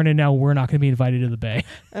James Cameron, and now we're not going to be invited to the Bay.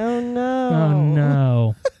 Oh, no. Oh,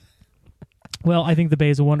 no. Well, I think the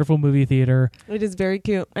Bay is a wonderful movie theater. It is very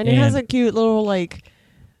cute. And it has a cute little, like,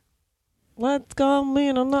 let's go,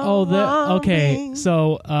 man. Okay.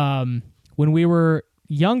 So, when we were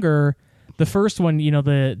younger... The first one, you know,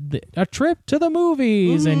 a trip to the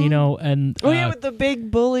movies, and you know, and with the big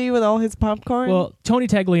bully with all his popcorn. Well, Tony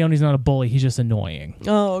Taglioni's not a bully; he's just annoying.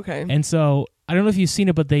 Oh, okay. And so I don't know if you've seen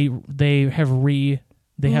it, but they have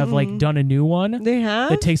like done a new one. They have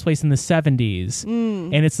that takes place in the 70s,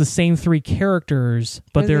 and it's the same three characters,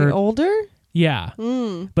 but they're older. Yeah,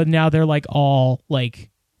 but now they're like all like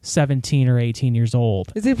 17 or 18 years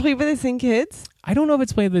old. Is it played by the same kids? I don't know if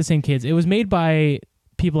it's played by the same kids. It was made by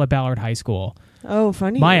people at Ballard High School. Oh,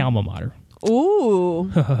 funny. My alma mater.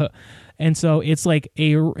 Ooh. And so it's like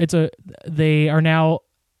they are now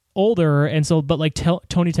older, and so but like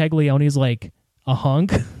Tony Taglioni's like a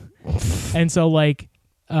hunk. And so like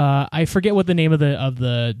I forget what the name of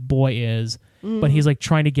the boy is, but he's like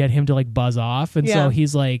trying to get him to like buzz off, and so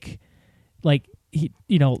he's like he,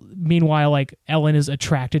 you know, meanwhile, like Ellen is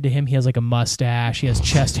attracted to him. He has like a mustache, he has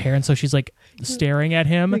chest hair, and so she's like staring at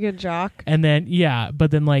him like a jock. And then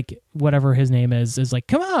but then like whatever his name is like,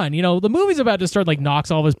 come on, you know, the movie's about to start, like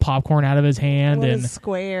knocks all of his popcorn out of his hand, and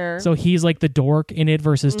square. So he's like the dork in it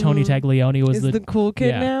versus Tony Taglioni was the cool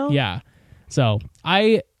kid now. Yeah. So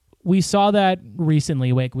we saw that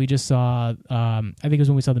recently. Like we just saw I think it was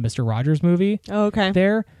when we saw the Mr. Rogers movie. Oh, okay.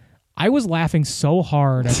 There. I was laughing so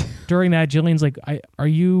hard during that. Jillian's like, are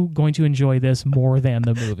you going to enjoy this more than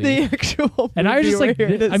the movie? The actual movie. And I was just like,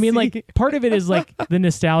 I mean, like, part of it is like the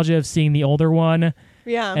nostalgia of seeing the older one.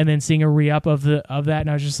 Yeah. And then seeing a re-up of that. And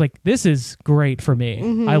I was just like, this is great for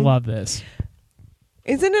me. I love this.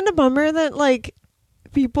 Isn't it a bummer that like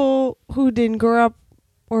people who didn't grow up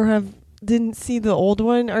or didn't see the old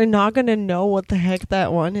one are not going to know what the heck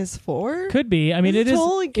that one is for? Could be. I mean, it is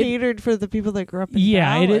totally catered for the people that grew up in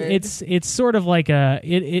Ballard. Ballard. It's sort of like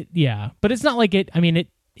yeah. But it's not like it, I mean, it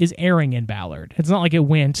is airing in Ballard. It's not like it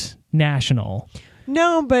went national.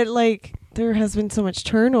 No, but like there has been so much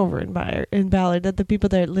turnover in Ballard that the people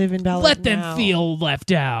that live in Ballard let them feel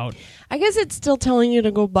left out. I guess it's still telling you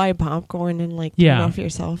to go buy popcorn and like turn off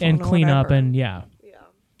your cell phone and clean up and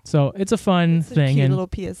So it's a fun thing. Cute and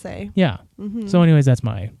little PSA. Yeah. So anyways, that's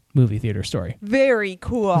my movie theater story. Very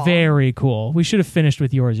cool. Very cool. We should have finished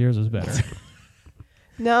with yours. Yours was better.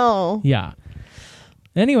 No. Yeah.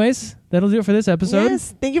 Anyways, that'll do it for this episode.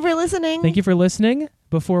 Yes. Thank you for listening. Thank you for listening.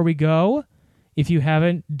 Before we go, if you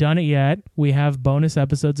haven't done it yet, we have bonus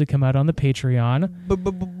episodes that come out on the Patreon.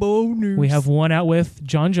 Bonus. We have one out with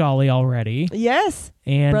John Jolly already. Yes.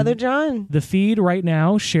 And Brother John. The feed right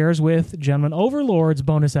now shares with Gentleman Overlords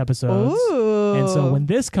bonus episodes. Ooh. And so when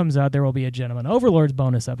this comes out, there will be a Gentleman Overlords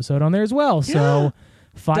bonus episode on there as well. So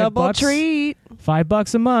Double treat.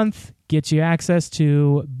 $5 a month gets you access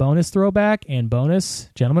to bonus throwback and bonus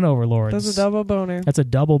Gentleman Overlords. That's a double boner. That's a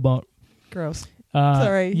double bone. Gross.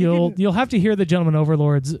 Sorry. You'll have to hear the Gentleman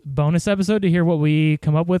Overlords bonus episode to hear what we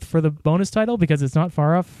come up with for the bonus title, because it's not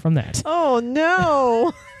far off from that. Oh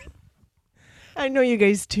no. I know you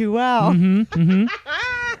guys too well.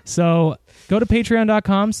 So go to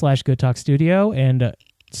patreon.com/goodtalkstudio and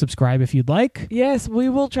subscribe if you'd like. Yes, we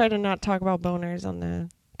will try to not talk about boners on the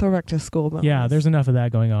Throwback to School bonus. Yeah, there's enough of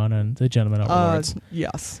that going on the Gentleman Overlords.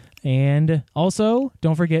 Yes. And also,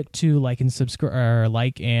 don't forget to like and subscribe, or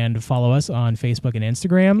like and follow us on Facebook and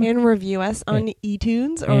Instagram, and review us on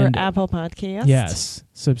iTunes or Apple Podcasts. Yes,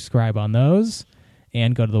 subscribe on those,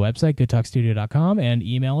 and go to the website goodtalkstudio.com and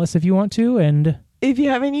email us if you want to. And if you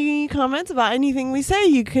have any comments about anything we say,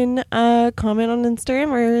 you can comment on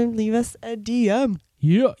Instagram or leave us a DM.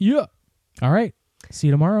 Yeah. All right. See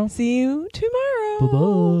you tomorrow. See you tomorrow.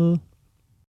 Bye-bye.